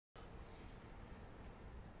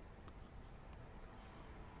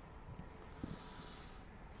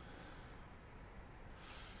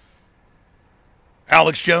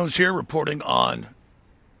Alex Jones here, reporting on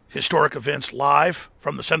historic events live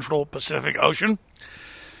from the Central Pacific Ocean.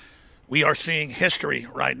 We are seeing history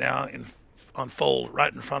right now unfold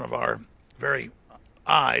right in front of our very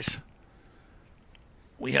eyes.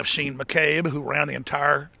 We have seen McCabe, who ran the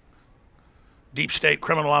entire deep state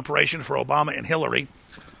criminal operation for Obama and Hillary,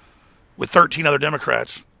 with 13 other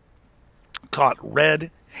Democrats, caught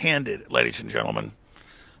red-handed, ladies and gentlemen,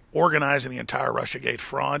 organizing the entire Russiagate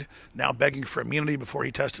fraud, now begging for immunity before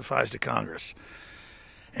he testifies to Congress.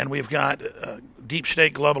 And we've got deep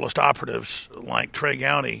state globalist operatives like Trey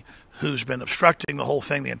Gowdy, who's been obstructing the whole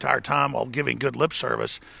thing the entire time while giving good lip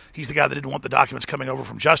service. He's the guy that didn't want the documents coming over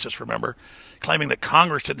from Justice, remember, claiming that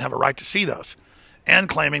Congress didn't have a right to see those, and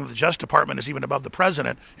claiming the Justice Department is even above the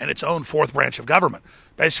president and its own fourth branch of government.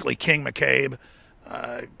 Basically, King McCabe,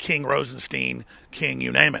 King Rosenstein, King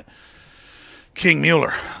you name it. King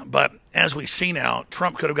Mueller. But as we see now,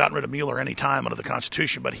 Trump could have gotten rid of Mueller any time under the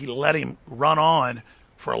Constitution, but he let him run on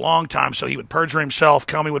for a long time so he would perjure himself,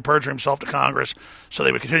 Comey would perjure himself to Congress, so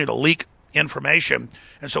they would continue to leak information,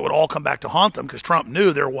 and so it would all come back to haunt them because Trump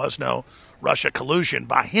knew there was no Russia collusion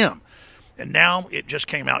by him. And now it just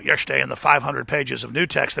came out yesterday in the 500 pages of new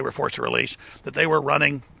text they were forced to release that they were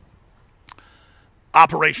running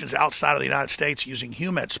operations outside of the United States using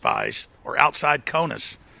HUMED spies, or outside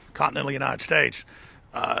CONUS, continental United States,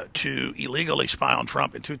 to illegally spy on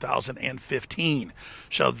Trump in 2015,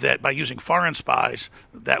 so that by using foreign spies,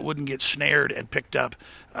 that wouldn't get snared and picked up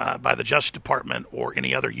by the Justice Department or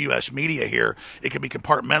any other U.S. media here. It could be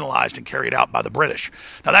compartmentalized and carried out by the British.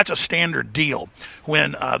 Now, that's a standard deal.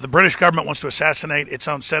 When the British government wants to assassinate its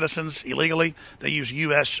own citizens illegally, they use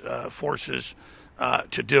U.S. forces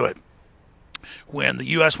to do it. When the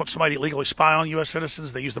U.S. wants somebody to illegally spy on U.S.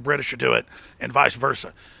 citizens, they use the British to do it, and vice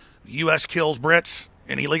versa. U.S. kills Brits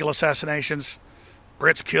in illegal assassinations.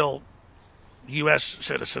 Brits kill U.S.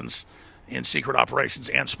 citizens in secret operations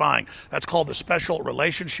and spying. That's called the special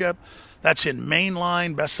relationship. That's in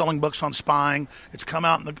mainline best-selling books on spying. It's come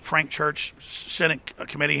out in the Frank Church Senate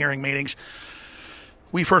committee hearing meetings.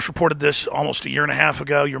 We first reported this almost a year and a half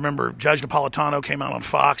ago. You remember Judge Napolitano came out on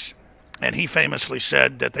Fox, and he famously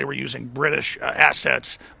said that they were using British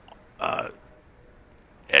assets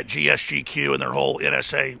at GSGQ and their whole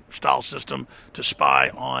NSA-style system to spy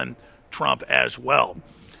on Trump as well.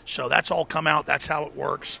 So that's all come out. That's how it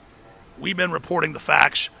works. We've been reporting the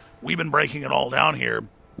facts. We've been breaking it all down here.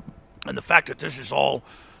 And the fact that this is all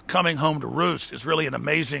coming home to roost is really an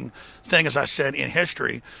amazing thing, as I said, in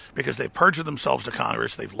history, because they've perjured themselves to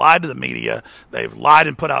Congress. They've lied to the media. They've lied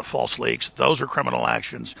and put out false leaks. Those are criminal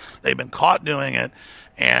actions. They've been caught doing it,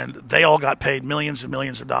 and they all got paid millions and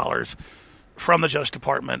millions of dollars from the Justice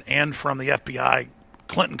Department and from the FBI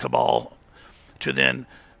Clinton cabal to then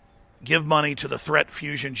give money to the threat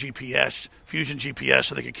Fusion GPS,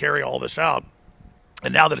 so they could carry all this out.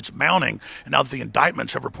 And now that it's mounting, and now that the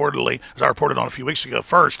indictments have reportedly, as I reported on a few weeks ago,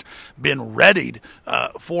 first been readied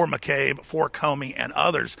for McCabe, for Comey, and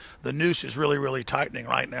others, the noose is really, really tightening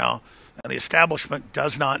right now. And the establishment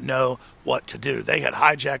does not know what to do. They had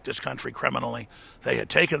hijacked this country criminally. They had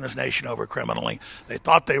taken this nation over criminally. They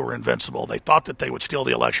thought they were invincible. They thought that they would steal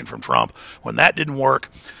the election from Trump. When that didn't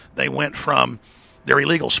work, they went from their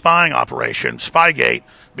illegal spying operation, Spygate,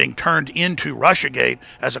 being turned into Russiagate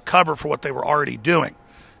as a cover for what they were already doing.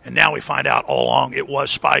 And now we find out all along it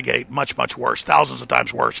was Spygate, much, much worse, thousands of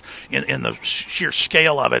times worse in the sheer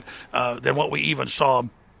scale of it than what we even saw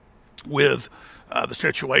with the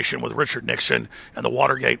situation with Richard Nixon and the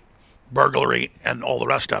Watergate burglary and all the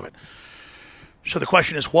rest of it. So the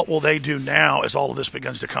question is, what will they do now as all of this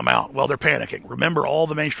begins to come out? Well, they're panicking. Remember all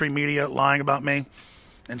the mainstream media lying about me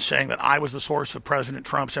and saying that I was the source of President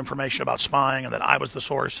Trump's information about spying, and that I was the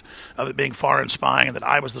source of it being foreign spying, and that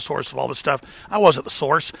I was the source of all this stuff. I wasn't the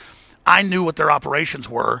source. I knew what their operations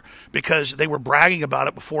were because they were bragging about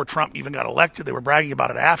it before Trump even got elected. They were bragging about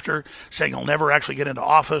it after, saying he'll never actually get into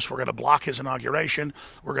office. We're going to block his inauguration.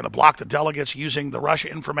 We're going to block the delegates using the Russia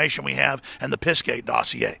information we have and the Pissgate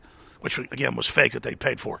dossier, which, again, was fake that they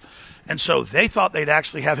paid for. And so they thought they'd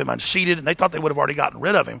actually have him unseated, and they thought they would have already gotten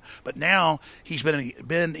rid of him. But now he's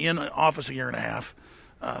been in office a year and a half.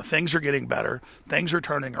 Things are getting better. Things are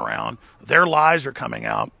turning around. Their lies are coming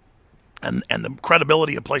out. And the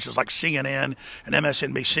credibility of places like CNN and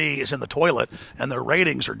MSNBC is in the toilet, and their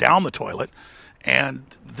ratings are down the toilet. And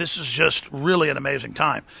this is just really an amazing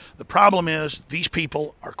time. The problem is these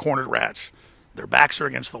people are cornered rats. Their backs are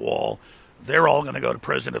against the wall. They're all going to go to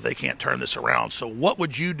prison if they can't turn this around. So what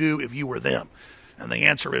would you do if you were them? And the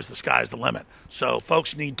answer is the sky's the limit. So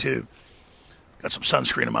folks need to, got some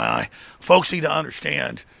sunscreen in my eye, folks need to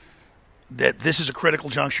understand that this is a critical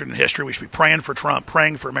juncture in history. We should be praying for Trump,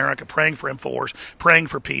 praying for America, praying for INFOWARS, praying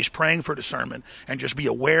for peace, praying for discernment, and just be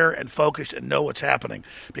aware and focused and know what's happening.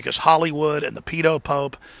 Because Hollywood and the pedo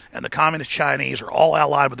pope and the communist Chinese are all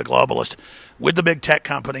allied with the globalists, with the big tech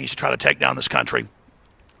companies to try to take down this country.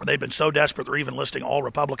 They've been so desperate, they're even listing all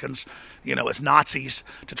Republicans, as Nazis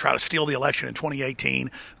to try to steal the election in 2018.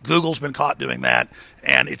 Google's been caught doing that,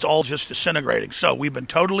 and it's all just disintegrating. So we've been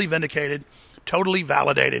totally vindicated, totally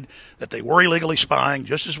validated that they were illegally spying,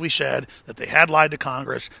 just as we said, that they had lied to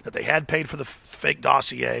Congress, that they had paid for the fake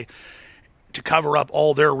dossier to cover up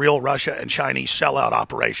all their real Russia and Chinese sellout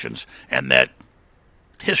operations, and that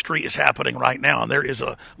history is happening right now. And there is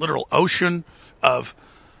a literal ocean of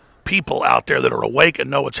people out there that are awake and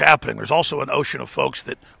know what's happening. There's also an ocean of folks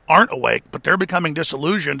that aren't awake, but they're becoming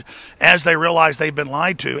disillusioned as they realize they've been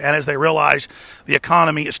lied to and as they realize the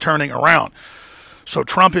economy is turning around. So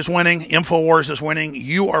Trump is winning, INFOWARS is winning,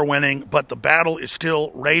 you are winning, but the battle is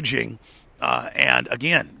still raging. And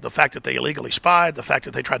again, the fact that they illegally spied, the fact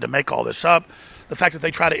that they tried to make all this up, the fact that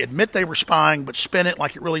they try to admit they were spying but spin it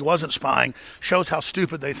like it really wasn't spying shows how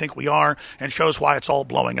stupid they think we are and shows why it's all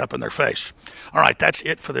blowing up in their face. All right, that's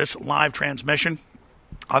it for this live transmission.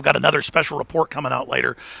 I've got another special report coming out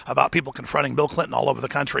later about people confronting Bill Clinton all over the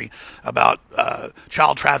country about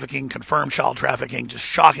child trafficking, confirmed child trafficking, just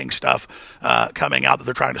shocking stuff coming out that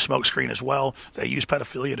they're trying to smokescreen as well. They use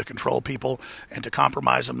pedophilia to control people and to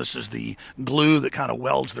compromise them. This is the glue that kind of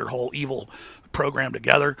welds their whole evil program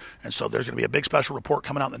together. And so there's going to be a big special report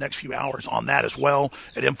coming out in the next few hours on that as well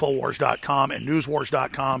at Infowars.com and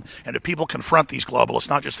Newswars.com. And if people confront these globalists,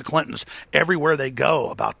 not just the Clintons, everywhere they go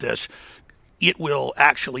about this, it will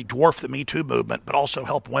actually dwarf the Me Too movement, but also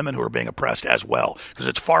help women who are being oppressed as well, because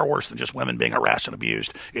it's far worse than just women being harassed and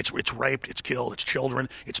abused. It's raped, it's killed, it's children,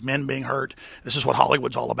 it's men being hurt. This is what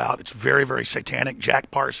Hollywood's all about. It's very, very satanic.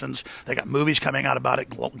 Jack Parsons, they got movies coming out about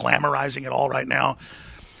it, glamorizing it all right now.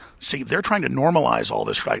 See, they're trying to normalize all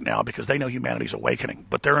this right now because they know humanity's awakening,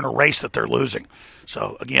 but they're in a race that they're losing.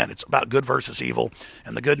 So again, it's about good versus evil.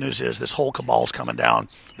 And the good news is this whole cabal's coming down.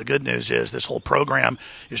 The good news is this whole program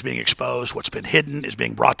is being exposed. What's been hidden is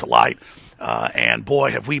being brought to light. And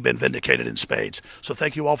boy, have we been vindicated in spades. So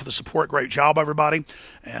thank you all for the support. Great job, everybody.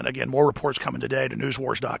 And again, more reports coming today to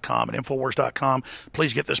newswars.com and infowars.com.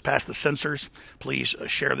 Please get this past the censors. Please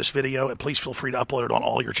share this video, and please feel free to upload it on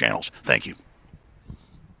all your channels. Thank you.